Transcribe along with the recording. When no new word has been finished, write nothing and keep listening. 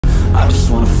I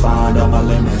just wanna find all my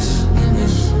limits.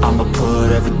 I'ma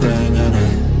put everything in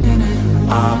it.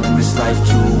 I'm in this life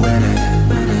to win it,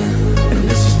 and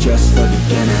this is just the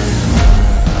beginning.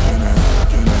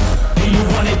 Do you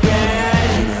want it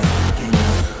bad?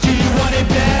 Do you want it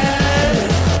bad?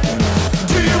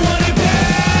 Do you want it bad?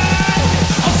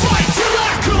 I'll fight till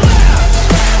I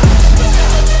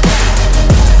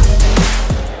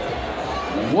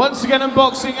collapse. Once again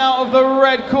unboxing out of the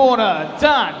red corner,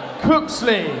 Dan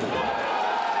Cooksley.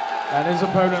 And his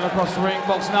opponent across the ring,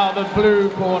 boxing out of the blue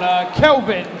corner,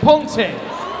 Kelvin Ponting.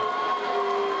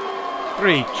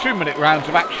 3 2-minute rounds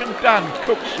of action. Dan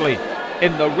Cooksley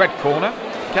in the red corner,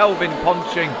 Kelvin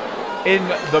Ponting in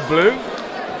the blue.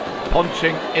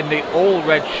 Ponting in the all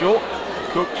red short,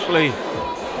 Cooksley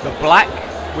the black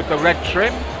with the red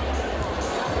trim.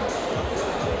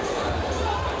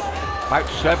 About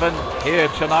 7 here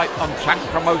tonight on Tank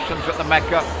Promotions at the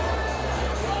Meca.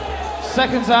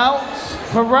 Seconds out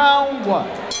for round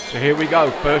 1. So here we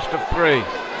go, first of 3.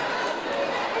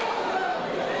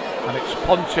 And it's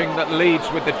Ponting that leads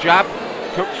with the jab.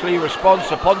 Cooksley responds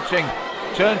to Ponting,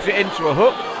 turns it into a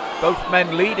hook. Both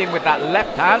men leading with that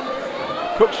left hand.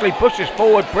 Cooksley pushes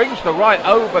forward, brings the right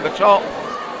over the top,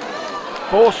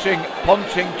 forcing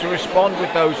Ponting to respond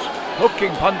with those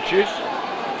hooking punches.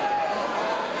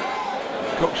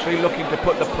 Cooksley looking to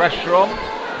put the pressure on.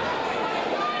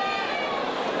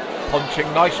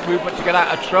 Ponting, nice movement to get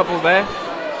out of trouble there.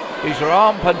 These are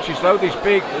arm punches though, these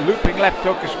big looping left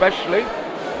hook especially.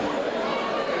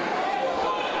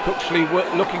 Cooksley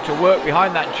looking to work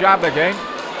behind that jab again.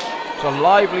 It's a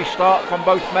lively start from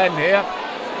both men here.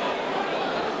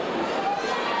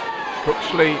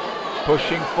 Cooksley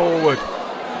pushing forward.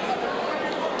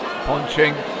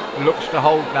 Ponting looks to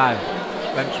hold now.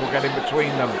 Spence will get in between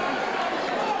them.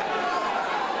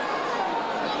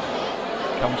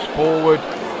 Comes forward,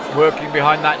 working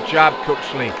behind that jab,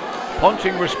 Cooksley.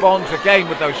 Ponting responds again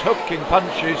with those hooking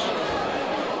punches.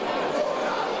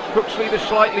 Cooksley the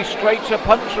slightly straighter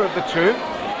puncher of the two,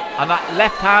 and that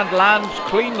left hand lands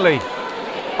cleanly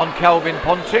on Kelvin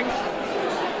Ponting.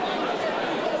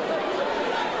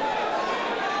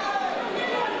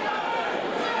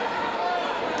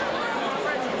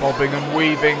 Bobbing and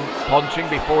weaving Ponting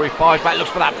before he fires back,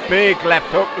 looks for that big left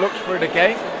hook, looks for it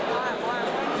again.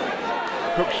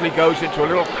 Cooksley goes into a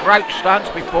little crouch stance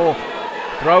before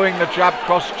throwing the jab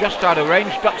cross just out of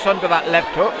range, ducks under that left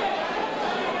hook.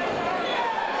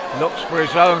 Looks for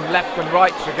his own left and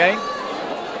rights again.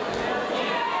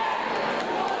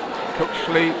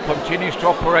 Cooksley continues to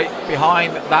operate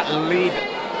behind that lead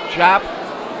jab.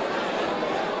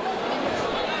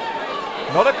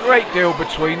 Not a great deal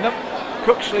between them.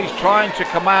 Cooksley's trying to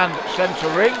command centre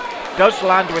ring, does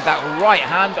land with that right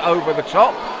hand over the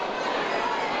top.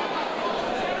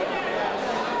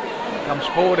 Comes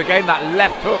forward again, that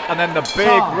left hook, and then the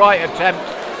big right attempt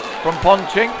from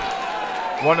Ponting.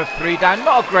 1 of 3 down,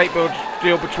 not a great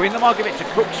deal between them. I'll give it to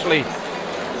Cooksley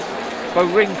for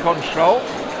ring control.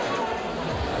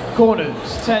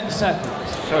 Corners, 10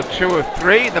 seconds. So 2 of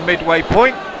 3, the midway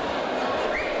point.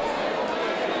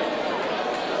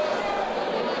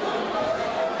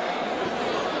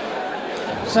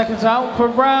 Seconds out for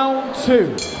round 2.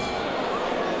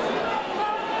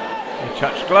 He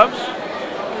touched gloves.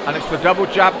 And it's the double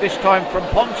jab this time from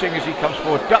Ponting as he comes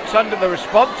forward. Ducks under the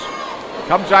response.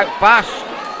 Comes out fast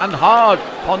and hard,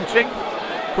 Ponting.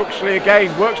 Cooksley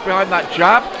again works behind that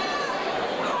jab.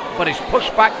 But he's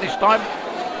pushed back this time.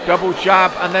 Double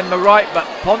jab and then the right. But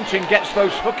Ponting gets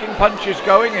those hooking punches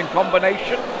going in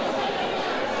combination.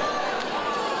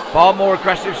 Far more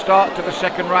aggressive start to the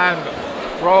second round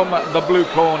from the blue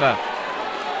corner.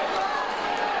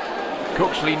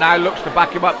 Cooksley now looks to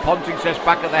back him up. Ponting says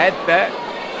back of the head there.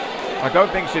 I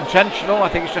don't think it's intentional, I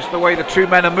think it's just the way the two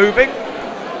men are moving.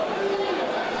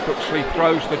 Cooksley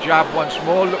throws the jab once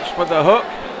more, looks for the hook.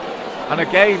 And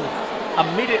again,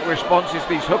 immediate response is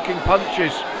these hooking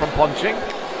punches from Ponting.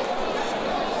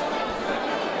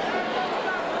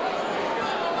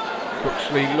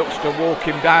 Cooksley looks to walk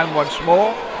him down once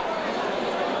more.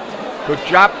 Good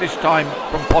jab this time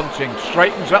from Ponting,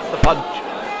 straightens up the punch.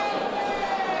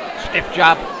 Stiff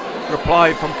jab,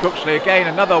 reply from Cooksley again,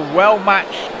 another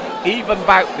well-matched even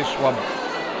bout this one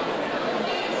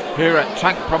here at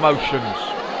Tank Promotions.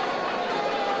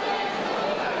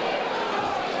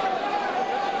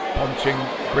 Ponting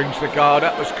brings the guard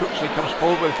up as Cooksley comes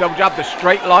forward with a double jab. The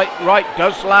straight right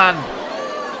does land.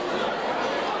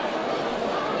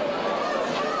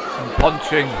 And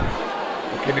Ponting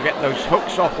looking to get those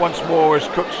hooks off once more as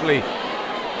Cooksley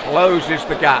closes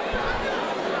the gap.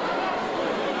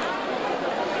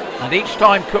 And each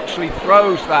time Cooksley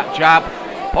throws that jab,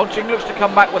 Ponting looks to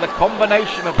come back with a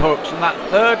combination of hooks, and that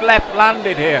third left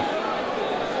landed here.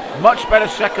 Much better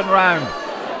second round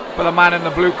for the man in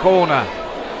the blue corner.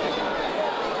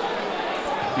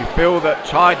 You feel that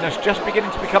tiredness just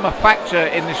beginning to become a factor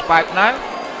in this bout now.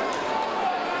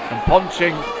 And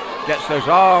Ponting gets those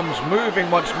arms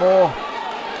moving once more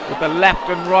with the left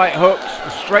and right hooks. The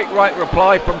straight right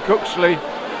reply from Cooksley.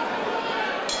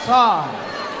 Time.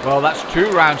 Well, that's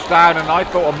 2 rounds down, and I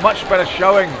thought a much better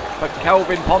showing for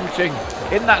Kelvin Ponting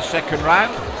in that second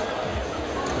round.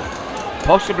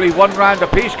 Possibly 1 round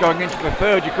apiece going into the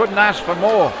third. You couldn't ask for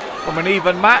more from an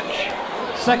even match.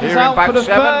 Seconds out for the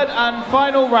third and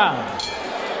final round.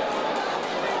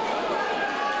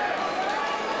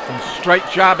 And straight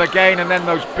jab again, and then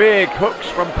those big hooks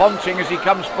from Ponting as he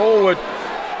comes forward.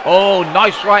 Oh,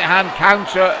 nice right hand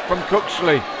counter from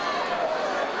Cooksley.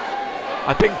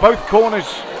 I think both corners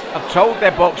have told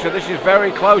their boxer this is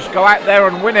very close. Go out there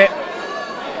and win it.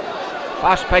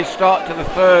 Fast-paced start to the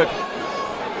third.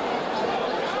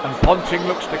 And Ponting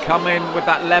looks to come in with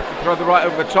that left and throw the right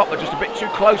over the top, but just a bit too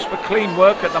close for clean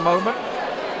work at the moment.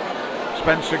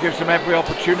 Spencer gives them every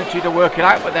opportunity to work it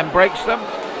out, but then breaks them.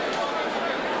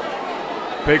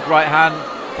 Big right hand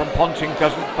from Ponting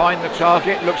doesn't find the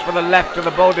target, looks for the left of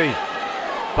the body.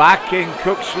 Backing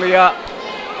Cooksley up.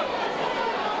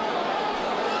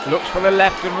 Looks for the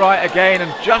left and right again,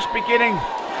 and just beginning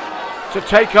to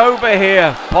take over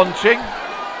here, Ponting.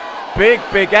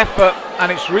 Big effort,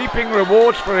 and it's reaping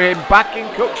rewards for him, backing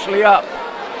Cooksley up.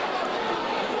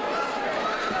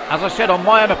 As I said, on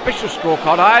my unofficial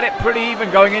scorecard, I had it pretty even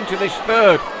going into this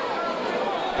third.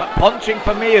 But Ponting,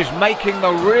 for me, is making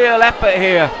the real effort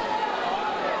here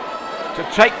to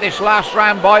take this last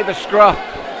round by the scruff.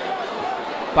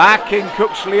 Backing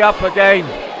Cooksley up again.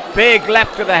 Big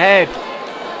left to the head.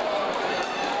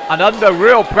 And under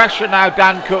real pressure now,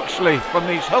 Dan Cooksley, from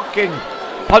these hooking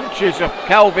punches of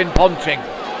Kelvin Ponting.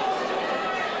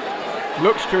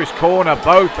 Looks to his corner,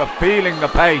 both are feeling the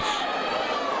pace.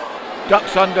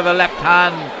 Ducks under the left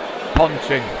hand,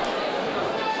 Ponting.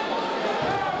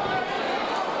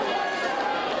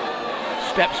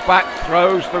 Steps back,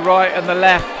 throws the right and the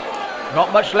left.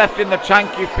 Not much left in the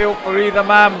tank, you feel, for either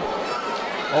man.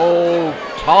 Oh,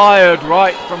 tired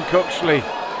right from Cooksley.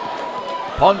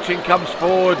 Ponting comes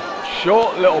forward,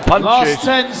 short little punches. Last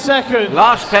 10 seconds.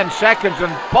 Last 10 seconds,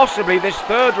 and possibly this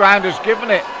third round has given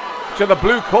it to the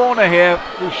blue corner here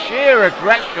through sheer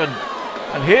aggression.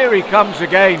 And here he comes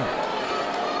again.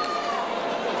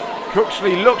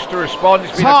 Cooksley looks to respond.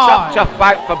 It's been a tough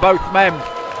bout for both men.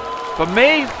 For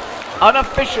me,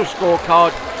 unofficial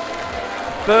scorecard,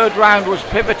 third round was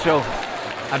pivotal,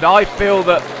 and I feel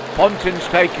that Ponting's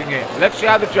taking it. Let's see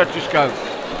how the judges go.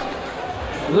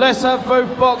 Let's have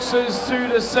both boxers to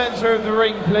the centre of the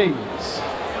ring, please.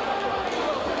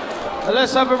 And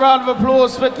let's have a round of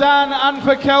applause for Dan and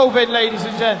for Kelvin, ladies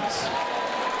and gents.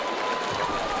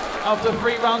 After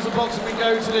 3 rounds of boxing, we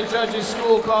go to the judges'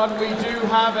 scorecard. We do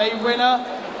have a winner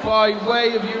by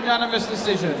way of unanimous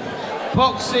decision.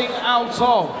 Boxing out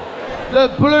of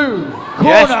the blue corner.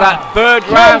 Yes, that third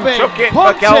round took it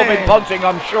for Kelvin Ponting,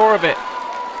 I'm sure of it.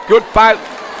 Good bout.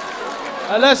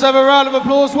 And let's have a round of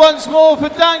applause once more for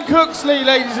Dan Cooksley,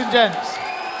 ladies and gents.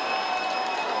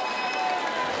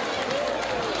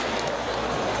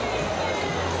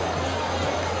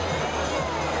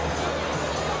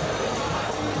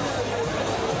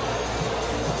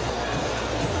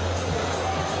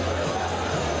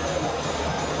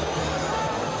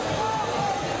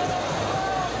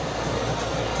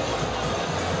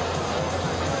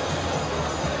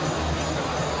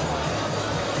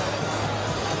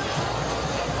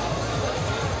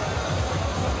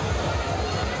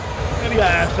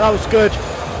 Yeah, that was good.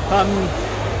 I'm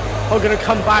going to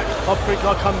come back. I think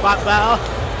I'll come back better,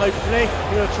 hopefully. I'm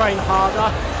going to train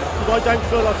harder, because I don't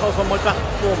feel like I was on my best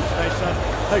form today, so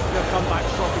hopefully I'll come back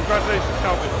strong. Congratulations,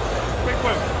 Kelvin. Quick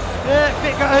win. Yeah,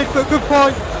 bit good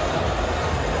point.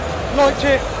 Liked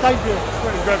it. Thank you.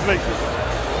 Congratulations.